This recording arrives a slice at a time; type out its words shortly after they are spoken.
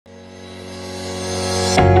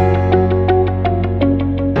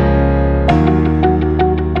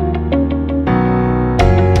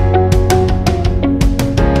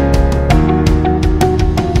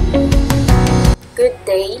Good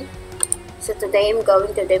day. So today I'm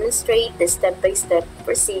going to demonstrate the step-by-step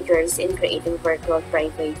procedures in creating virtual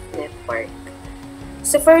private network.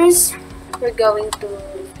 So first, we're going to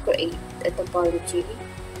create a topology.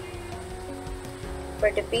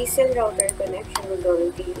 For the PC and router connection, we're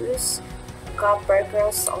going to use copper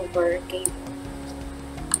crossover cable.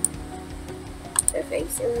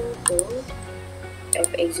 FA0 to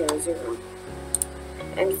FA00.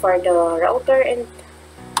 And for the router and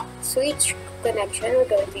switch connection, we're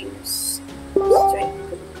going to use straight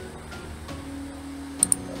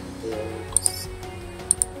use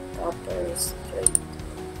copper straight.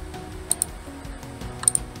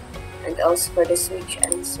 And also for the switch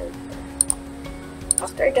and server.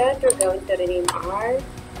 After that, we're going to rename our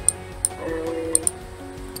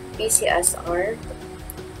PC as our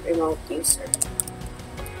remote user.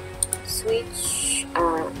 Switch,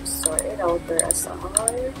 router as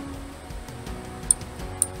our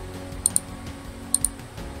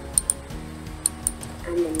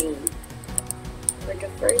and the name. For the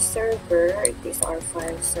first server, it is our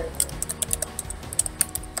file server.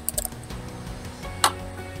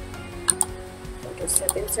 For the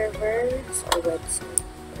second server, it's our website.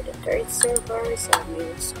 For the third server, it's our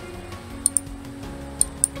mail server.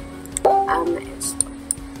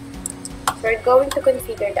 We're going to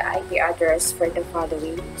configure the IP address for the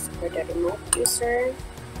following. So for the remote user,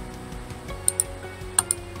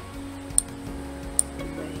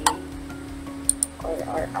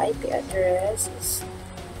 our IP address is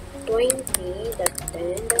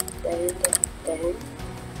 20.10.10.10. Then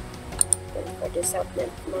for the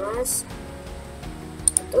subnet mask,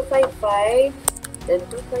 255, then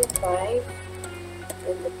 255,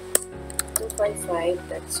 then the 255.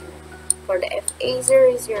 That's right. For the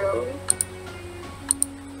FA00,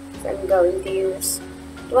 I'm going to use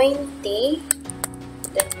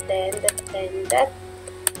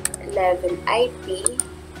 20.10.10.11 IP.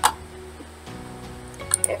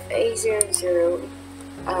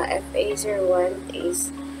 FA01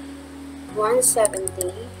 is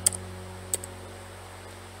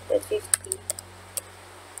 170.50.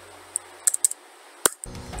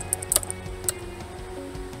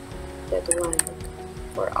 That one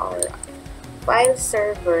for our file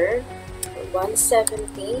server,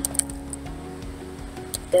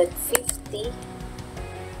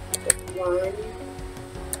 170.50.1.10.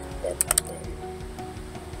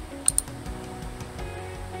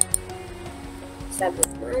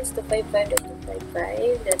 Subnet mask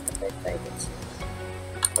 255.255. That 255 is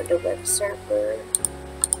for the web server,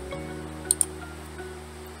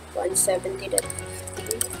 170.50.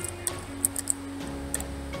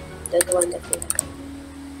 That one that we have.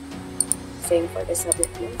 Same for the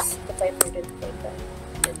subnet mask 255.255.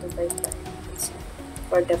 That 255 is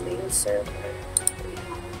for the mail server. We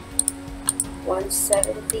have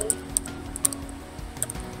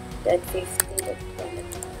 170.50.1.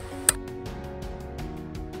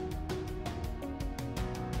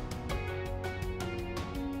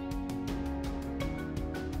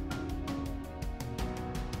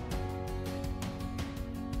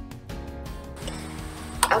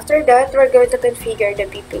 After that, we're going to configure the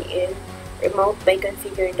VPN remote by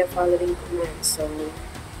configuring the following commands. So,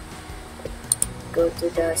 go to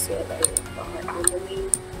the CLI power anomaly.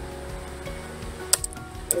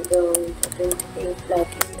 We're going to authenticate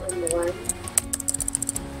plugin on 1.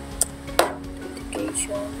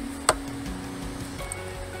 Authentication.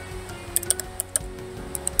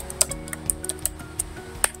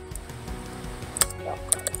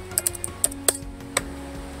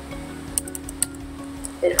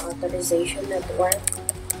 Then authorization network.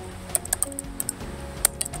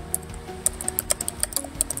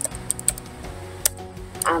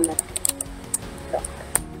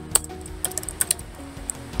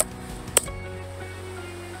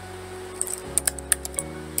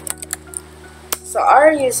 So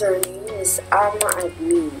our username is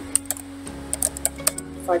admin.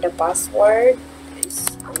 For the password is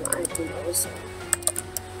admin also.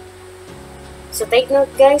 So take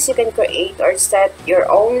note guys, you can create or set your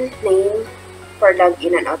own name for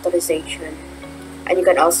login and authorization. And you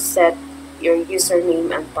can also set your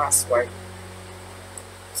username and password.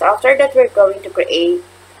 So after that, we're going to create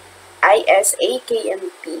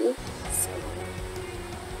ISAKMP. So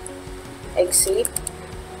exit,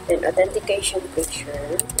 then authentication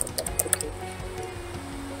picture.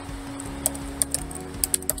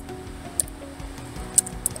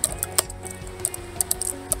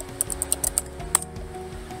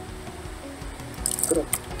 Group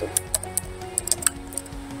 2.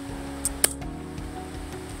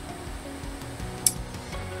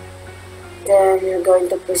 then we're going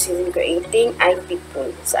to proceed in creating IP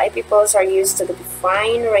pool. So IP pools are used to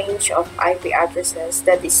define range of IP addresses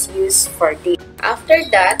that is used for data. After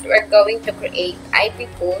that, we're going to create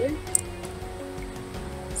IP pool.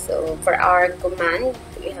 So for our command,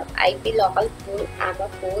 we have IP local pool,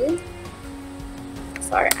 AMA pool.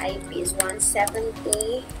 So our IP is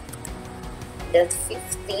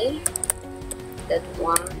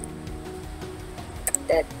 170.50.1.1.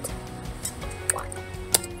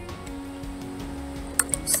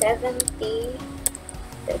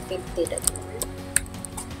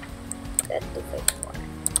 70.50.1.254.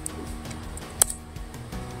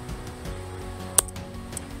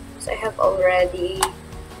 So I have already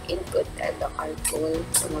input the local pool,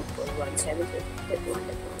 AMA pool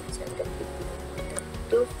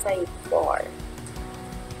 170.1.1.254.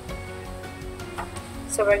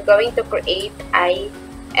 So we're going to create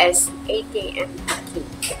ISAKM key.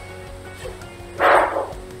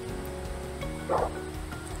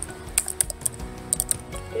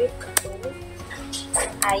 Click to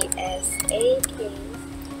ISAKM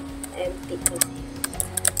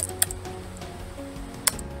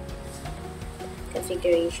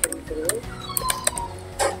configuration group.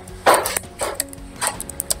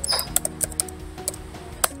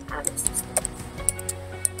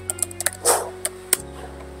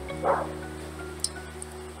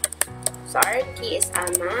 So our key is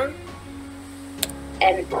AMA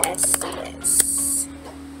MSCS.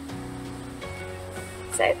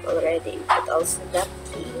 So I've already input also that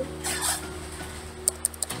key.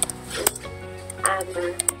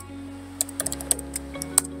 AMA.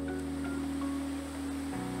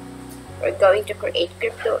 We're going to create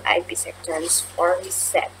crypto IPsec transform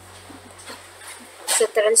set. So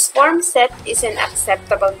transform set is an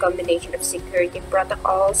acceptable combination of security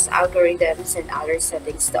protocols, algorithms, and other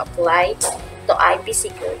settings to apply to IP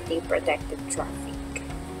security protected traffic.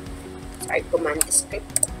 So our command is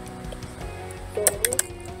crypto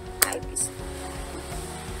IPsec.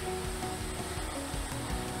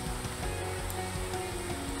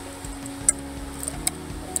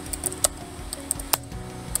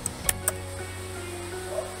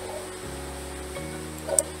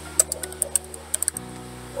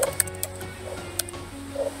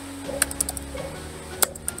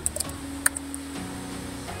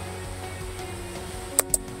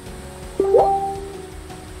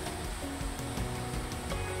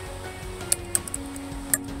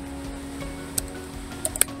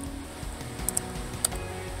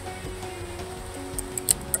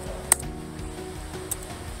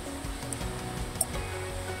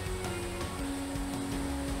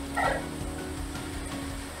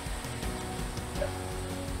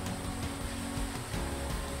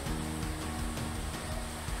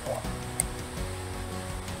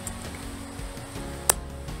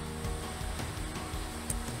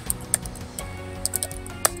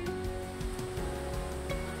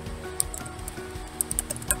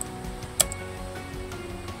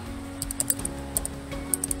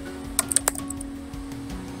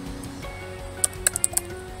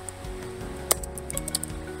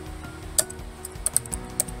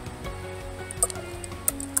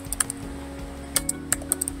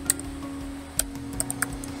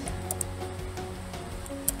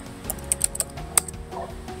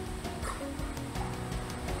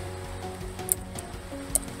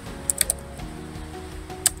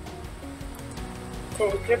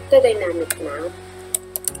 Then crypto dynamic map.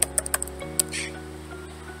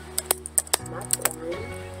 Map 1.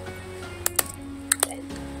 Then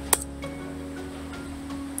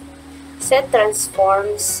set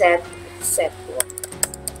transform set 1.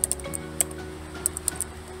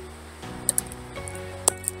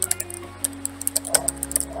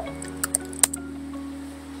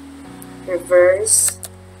 Reverse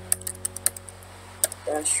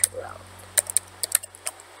dash route.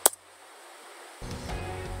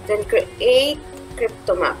 Then create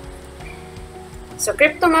crypto map. So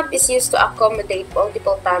crypto map is used to accommodate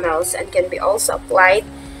multiple tunnels and can be also applied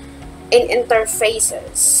in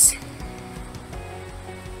interfaces.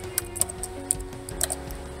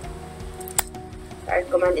 Our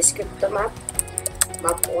command is crypto map,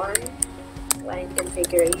 map 1, client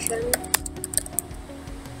configuration,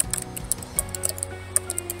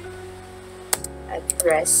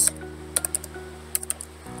 address,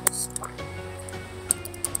 respond.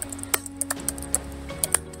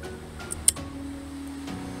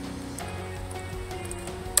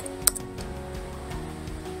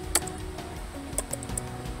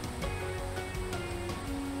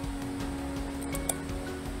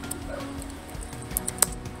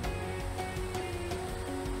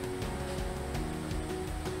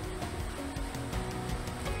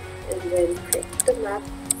 And then crypto map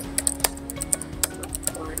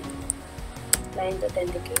client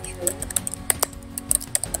authentication.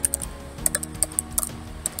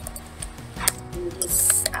 And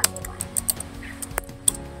this other one.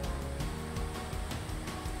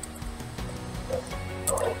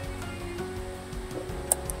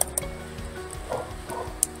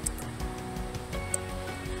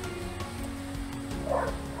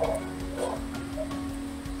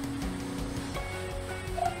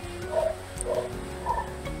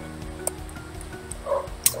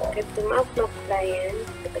 CryptoMap client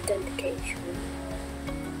authentication.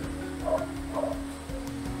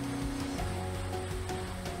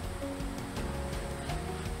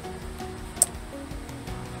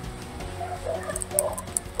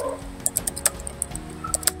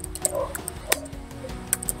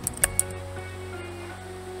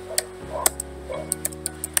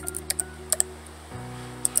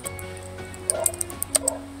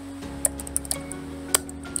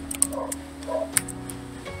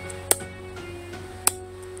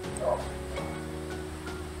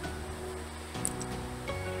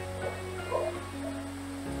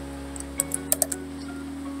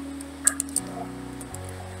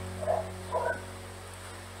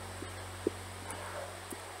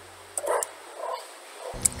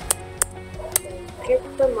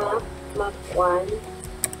 CryptoMap Map 1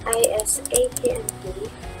 ISATMP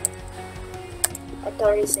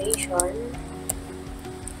authorization.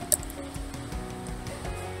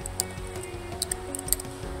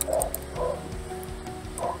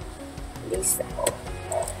 Lisa.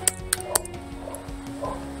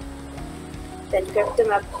 Then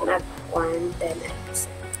CryptoMap Map 1 10x.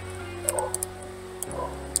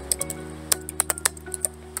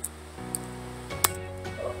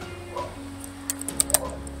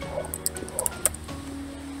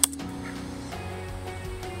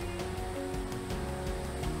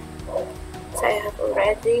 So I have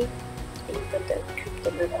already input the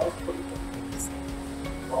CryptoMap IS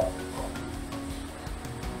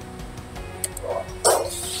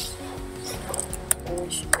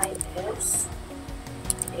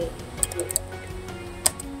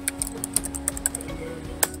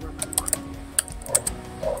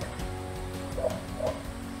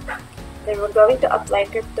Then we're going to apply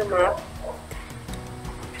CryptoMap.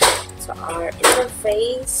 So our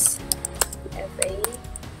interface FA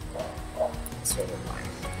is required.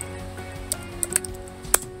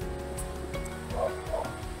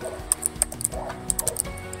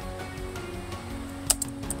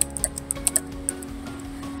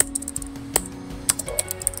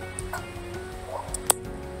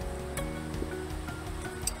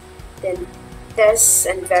 Then test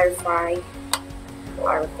and verify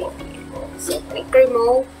our VPN. So click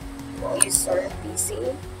remove user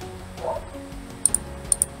PC.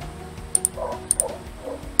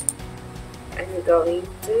 I'm going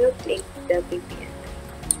to click the VPN.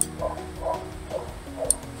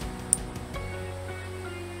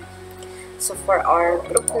 So for our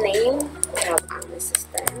group name, we have AMA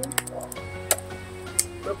system.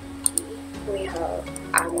 Group key, we have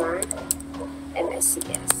AMA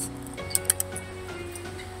MSCS.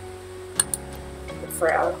 For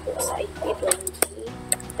our host IP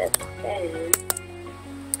 20.10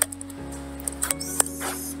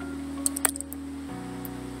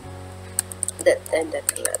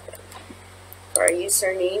 .10.11. For our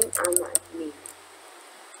username, admin.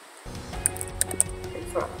 And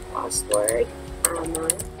for our password,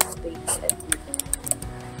 space admin.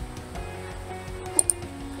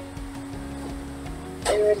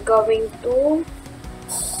 And we're going to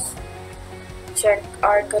check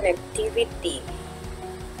our connectivity.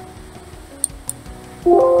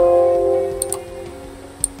 You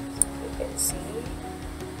can see.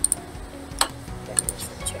 Let's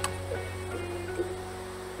check connectivity.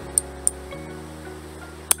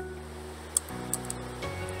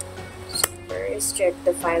 So first, check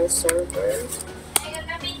the file server.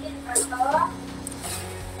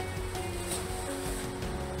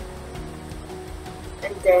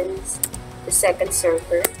 And then the second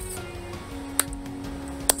server.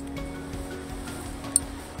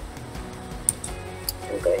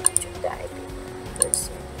 I'm going to check the IP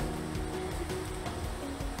first.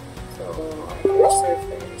 So our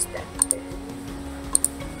server is that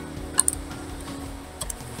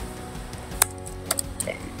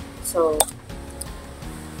then. So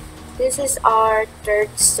this is our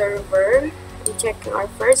third server. We're checking our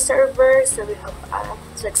first server, so we have a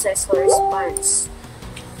successful response.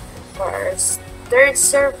 For our third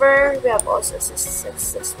server, we have also a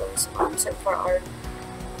successful response, and for our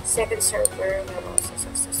second server, we have also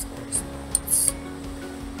successful response.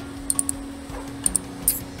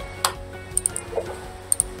 So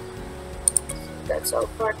that's all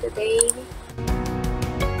for today.